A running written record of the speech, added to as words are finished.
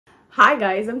Hi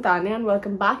guys, I'm Tanya and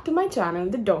welcome back to my channel,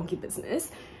 The Donkey Business.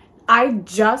 I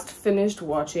just finished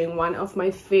watching one of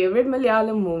my favorite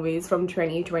Malayalam movies from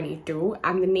 2022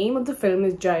 and the name of the film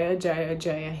is Jaya Jaya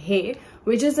Jaya,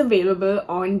 which is available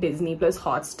on Disney Plus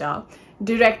Hotstar.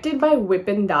 Directed by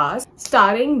Vipin,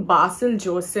 starring Basil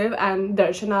Joseph and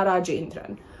Darshana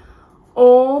Rajendran.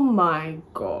 Oh my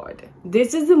god,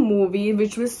 this is a movie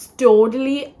which was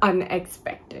totally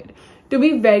unexpected. To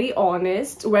be very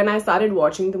honest, when I started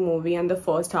watching the movie and the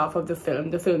first half of the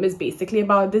film is basically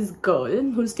about this girl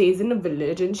who stays in a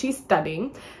village and she's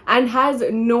studying and has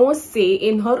no say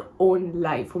in her own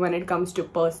life when it comes to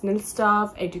personal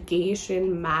stuff,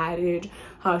 education, marriage,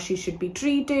 how she should be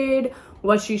treated,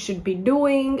 what she should be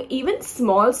doing, even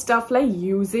small stuff like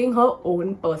using her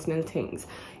own personal things.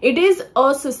 It is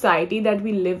a society that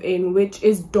we live in which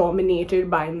is dominated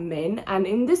by men, and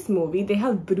in this movie they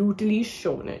have brutally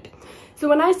shown it. So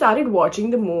when I started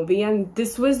watching the movie and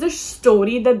this was the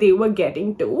story that they were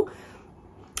getting to,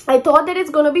 I thought that it's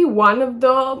gonna be one of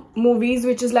the movies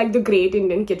which is like The Great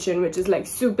Indian Kitchen, which is like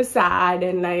super sad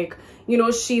and like, you know,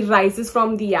 she rises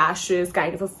from the ashes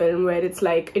kind of a film where it's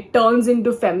like it turns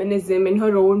into feminism in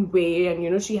her own way and, you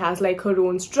know, she has like her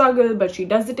own struggle but she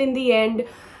does it in the end.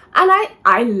 And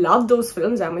I love those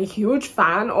films. I'm a huge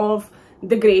fan of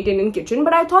The Great Indian Kitchen,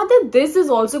 but I thought that this is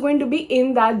also going to be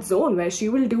in that zone where she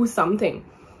will do something.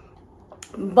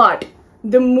 But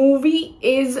the movie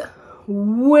is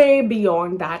way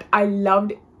beyond that. I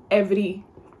loved every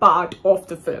part of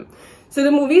the film. So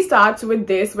the movie starts with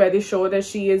this where they show that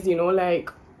she is, you know,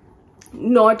 like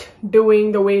not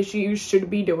doing the way she should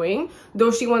be doing,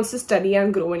 though she wants to study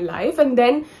and grow in life. And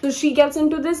then so she gets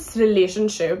into this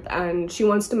relationship and she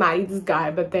wants to marry this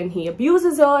guy, but then he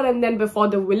abuses her, and then before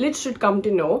the village should come to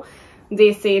know,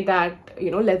 they say that,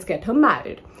 you know, let's get her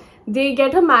married. They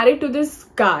get her married to this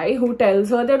guy who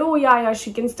tells her that, oh yeah,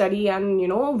 she can study and, you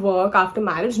know, work after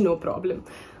marriage, no problem.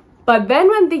 But then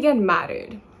when they get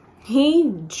married,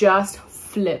 he just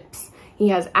flips. He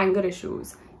has anger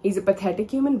issues. He's a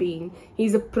pathetic human being.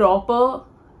 He's a proper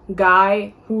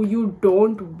guy who you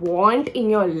don't want in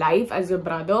your life as your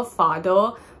brother,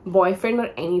 father, boyfriend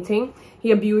or anything. He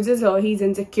abuses her. He's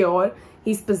insecure.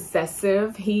 He's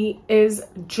possessive. He is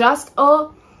just a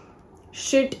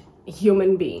shit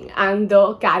human being. And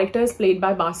the character is played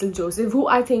by Basil Joseph, who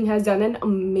I think has done an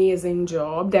amazing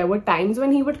job. There were times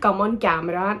when he would come on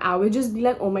camera and I would just be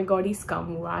like, oh my god, he's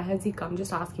come. Why has he come?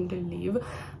 Just ask him to leave.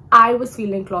 I was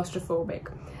feeling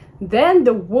claustrophobic. Then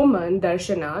the woman,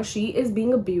 Darshana, she is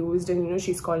being abused and, you know,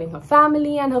 she's calling her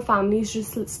family and her family is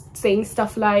just saying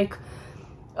stuff like,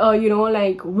 you know,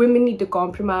 like women need to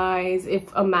compromise.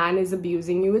 If a man is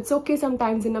abusing you, it's okay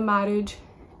sometimes in a marriage.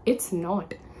 It's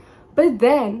not. But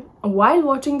then while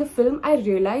watching the film, I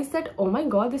realized that, oh my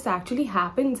god, this actually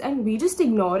happens and we just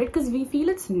ignore it because we feel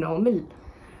it's normal.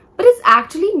 But it's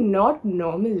actually not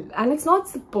normal and it's not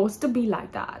supposed to be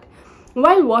like that.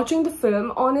 While watching the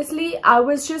film, honestly, I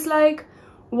was just like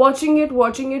watching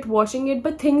it,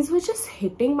 but things were just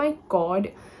hitting my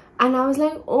chord. And I was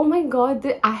like, oh my god,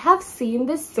 I have seen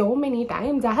this so many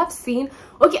times. I have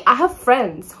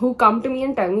friends who come to me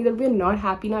and tell me that we're not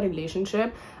happy in our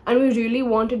relationship and we really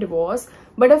want a divorce.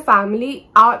 But a family,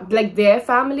 like their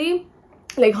family,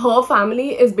 like her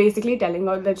family is basically telling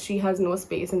her that she has no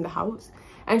space in the house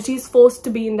and she's forced to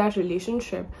be in that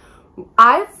relationship.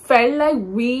 I felt like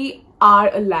we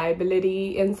are a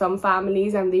liability in some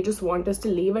families and they just want us to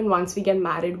leave, and once we get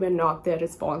married we're not their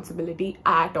responsibility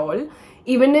at all,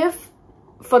 even if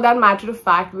for that matter of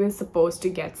fact we're supposed to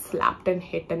get slapped and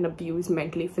hit and abused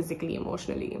mentally, physically,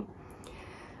 emotionally.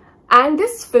 And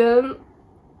this film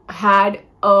had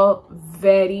a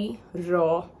very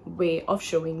raw way of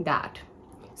showing that.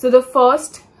 So the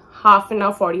first half an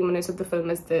hour, 40 minutes of the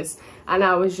film is this, and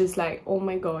I was just like, oh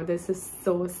my god, this is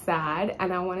so sad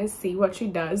and I want to see what she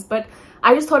does. But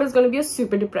I just thought it's going to be a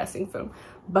super depressing film.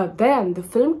 But then the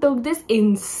film took this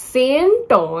insane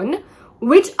turn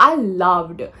which I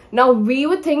loved. Now we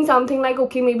would think something like,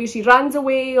 okay, maybe she runs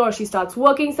away or she starts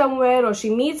working somewhere or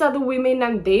she meets other women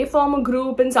and they form a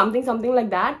group and something like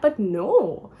that. But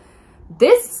no,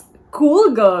 this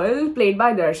cool girl played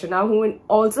by Darshana, who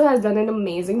also has done an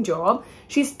amazing job,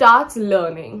 she starts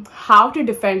learning how to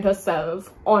defend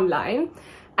herself online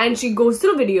and she goes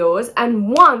through videos, and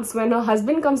once when her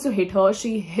husband comes to hit her,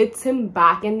 she hits him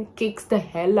back and kicks the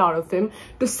hell out of him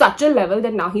to such a level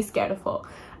that now he's scared of her.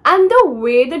 And the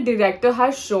way the director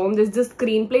has shown this, the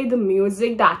screenplay, the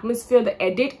music, the atmosphere, the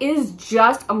edit is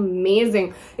just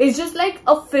amazing. It's just like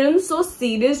a film so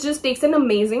serious just takes an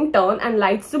amazing turn and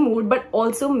lights the mood, but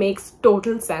also makes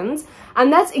total sense.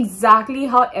 And that's exactly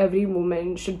how every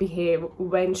woman should behave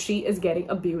when she is getting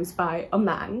abused by a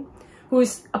man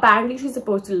who's apparently she's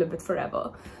supposed to live with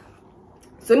forever.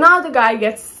 So now the guy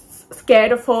gets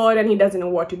scared of her and he doesn't know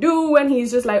what to do, and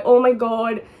he's just like, oh my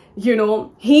god, you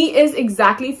know, he is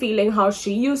exactly feeling how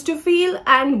she used to feel.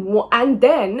 And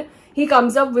then he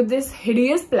comes up with this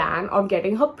hideous plan of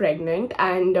getting her pregnant,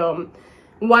 and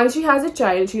once she has a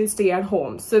child, she'll stay at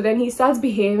home. So then he starts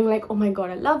behaving like, oh my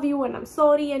god, I love you and I'm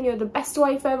sorry and you're the best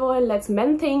wife ever and let's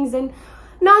mend things. And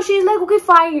now she's like, okay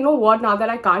fine, you know what, now that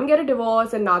I can't get a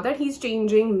divorce and now that he's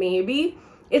changing, maybe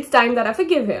it's time that I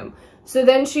forgive him. So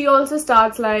then she also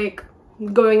starts like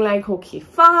going like, okay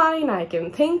fine, I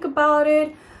can think about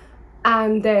it.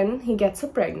 And then he gets her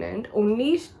pregnant,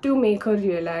 only to make her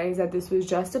realize that this was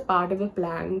just a part of a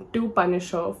plan to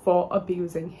punish her for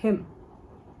abusing him.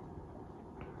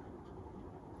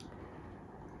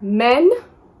 Men,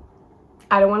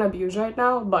 I don't want to abuse right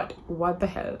now, but what the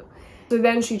hell. So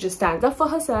then she just stands up for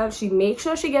herself, she makes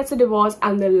sure she gets a divorce,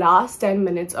 and the last 10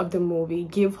 minutes of the movie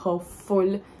give her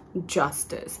full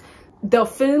justice. The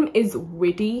film is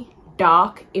witty,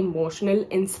 dark, emotional,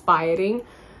 inspiring,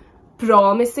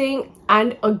 promising,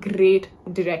 and a great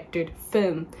directed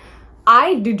film.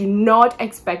 I did not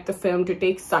expect the film to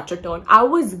take such a turn. I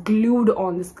was glued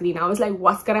on the screen. I was like,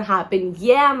 what's gonna happen?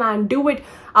 Yeah man, do it.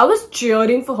 I was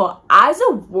cheering for her. As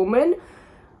a woman,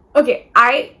 okay,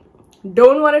 I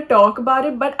don't want to talk about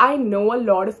it, but I know a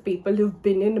lot of people who've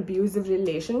been in abusive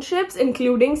relationships,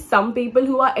 including some people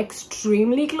who are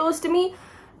extremely close to me,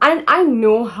 and I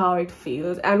know how it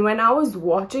feels. And when I was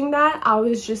watching that, I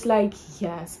was just like,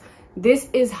 yes, this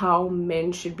is how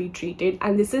men should be treated,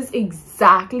 and this is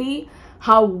exactly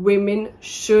how women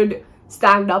should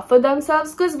stand up for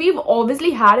themselves, because we've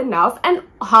obviously had enough. And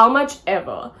how much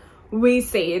ever we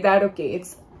say that, okay,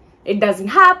 it doesn't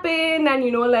happen, and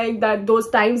you know, like that those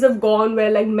times have gone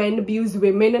where like men abuse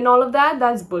women and all of that,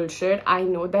 that's bullshit. I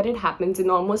know that it happens in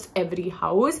almost every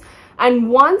house, and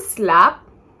one slap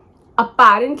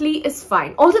apparently is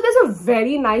fine. Also, there's a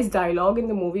very nice dialogue in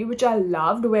the movie which I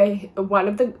loved, where one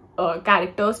of the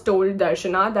characters told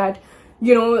Darshana that,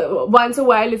 you know, once a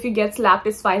while if you get slapped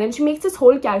it's fine, and she makes this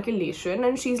whole calculation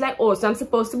and she's like, oh, so I'm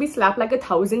supposed to be slapped like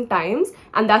 1,000 times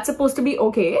and that's supposed to be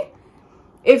okay?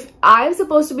 If I'm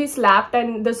supposed to be slapped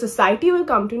and the society will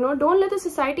come to know, don't let the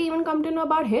society even come to know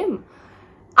about him.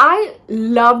 I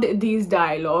loved these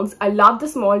dialogues. I loved the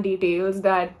small details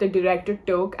that the director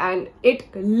took, and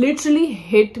it literally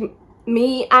hit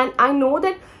me. And I know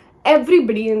that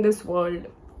everybody in this world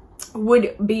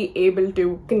would be able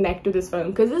to connect to this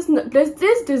film, because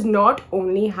this does not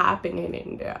only happen in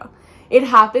India. It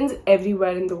happens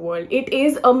everywhere in the world. It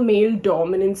is a male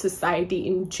dominant society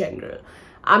in general.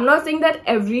 I'm not saying that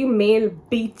every male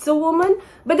beats a woman,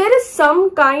 but there is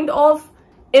some kind of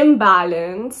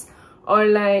imbalance or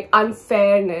like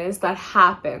unfairness that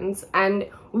happens, and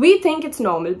we think it's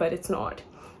normal, but it's not.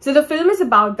 So the film is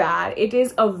about that. It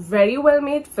is a very well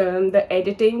made film. The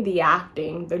editing, the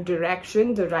acting, the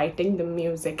direction, the writing, the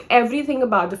music, everything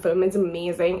about the film is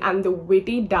amazing, and the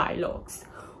witty dialogues,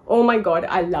 oh my god,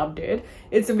 I loved it.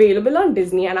 It's available on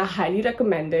Disney and I highly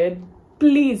recommend it.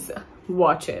 Please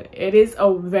watch it. It is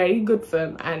a very good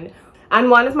film, and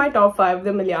one of my top 5 of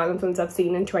the Malayalam films I've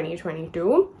seen in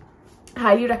 2022.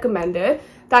 Highly recommend it.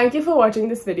 Thank you for watching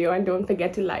this video, and don't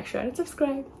forget to like, share and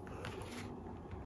subscribe.